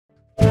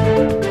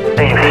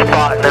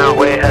spotting out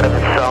way ahead of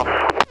itself.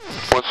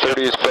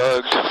 130 is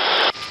bugged.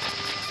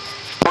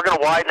 We're going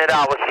to widen it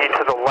out with you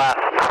to the left,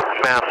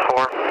 mass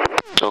 4.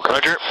 Okay.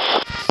 Roger.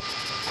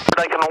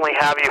 I can only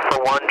have you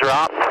for one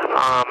drop.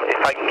 If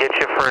I can get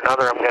you for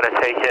another, I'm going to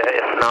take it.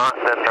 If not,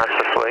 then that's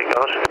just the way it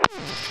goes.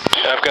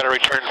 Yeah, I've got to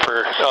return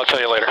for, I'll tell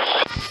you later.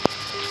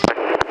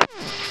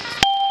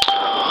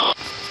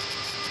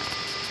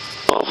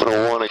 I'm going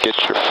to want to get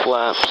your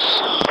flaps.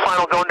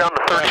 Final going down to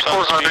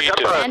 3400.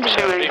 Got about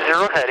 280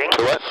 heading.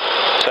 To what?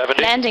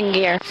 70? Landing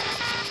gear.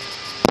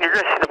 You're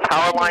going to see the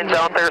power lines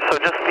out there, so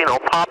just, you know,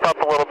 pop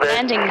up a little bit.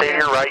 Landing Stay gear.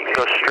 to your right, you can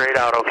go straight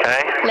out,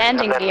 okay?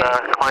 Landing and then,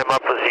 gear. Climb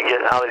up as you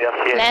get out of the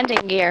FTA.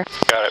 Landing gear.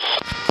 Got it.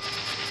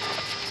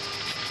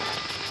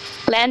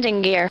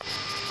 Landing gear.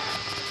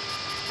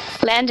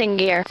 Landing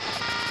gear.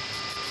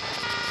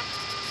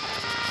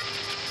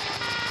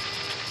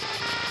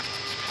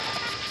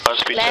 On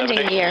speed Landing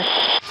 70. gear.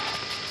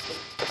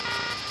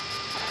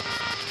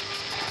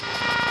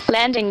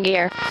 Landing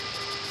gear.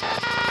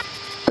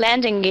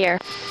 Landing gear.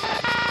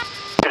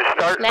 Just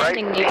start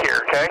Landing right gear.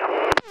 here, okay?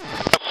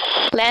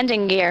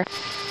 Landing gear.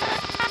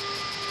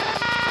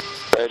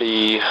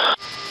 Ready.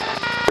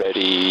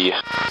 Ready.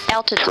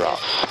 Altitude. Drop.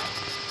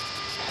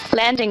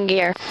 Landing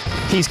gear.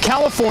 He's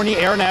California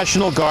Air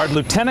National Guard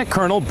Lieutenant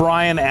Colonel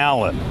Brian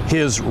Allen.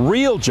 His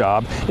real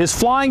job is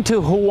flying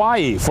to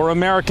Hawaii for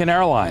American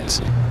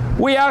Airlines.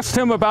 We asked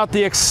him about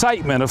the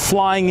excitement of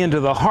flying into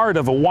the heart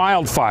of a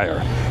wildfire,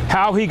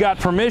 how he got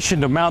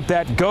permission to mount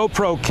that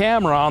GoPro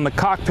camera on the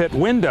cockpit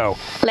window,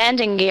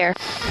 Landing gear.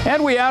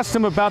 and we asked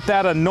him about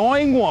that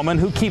annoying woman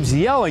who keeps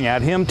yelling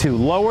at him to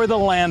lower the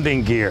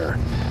landing gear.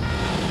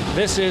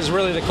 This is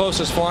really the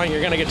closest flying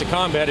you're going to get to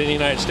combat in the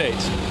United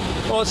States.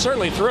 Well, it's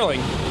certainly thrilling.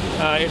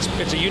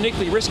 It's a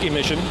uniquely risky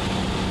mission.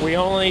 We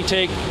only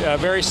take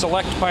very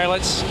select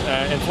pilots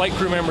and flight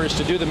crew members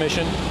to do the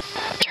mission.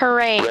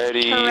 Terrain.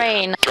 Ready.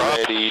 Terrain.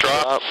 Ready.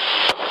 Drop.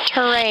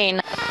 Terrain.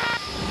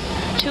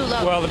 Too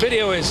low. Well, the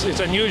video it's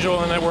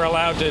unusual in that we're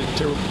allowed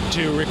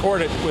to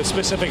record it with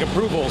specific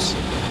approvals.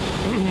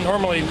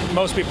 Normally,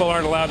 most people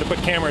aren't allowed to put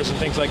cameras and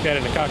things like that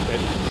in the cockpit.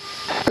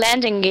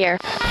 Landing gear.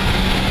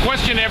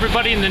 Question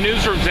everybody in the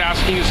newsroom's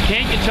asking is,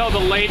 can't you tell the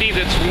lady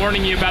that's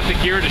warning you about the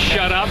gear to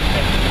shut up?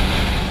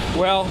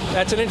 Well,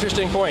 that's an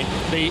interesting point.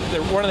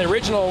 One of the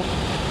original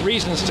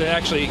reasons to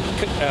actually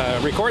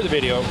record the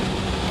video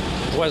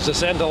was to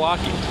send to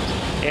Lockheed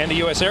and the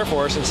U.S. Air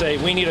Force and say,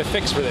 we need a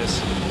fix for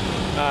this.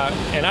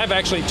 And I've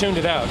actually tuned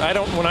it out.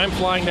 When I'm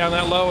flying down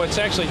that low, it's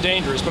actually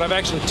dangerous, but I've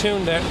actually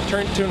tuned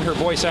her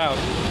voice out.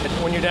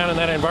 When you're down in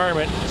that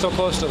environment, so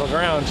close to the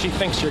ground, she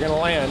thinks you're going to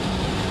land.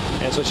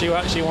 And so she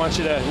wants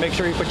you to make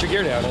sure you put your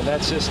gear down, and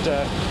that's just,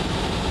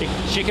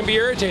 she can be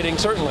irritating,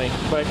 certainly,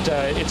 but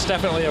it's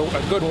definitely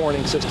a good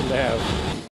warning system to have.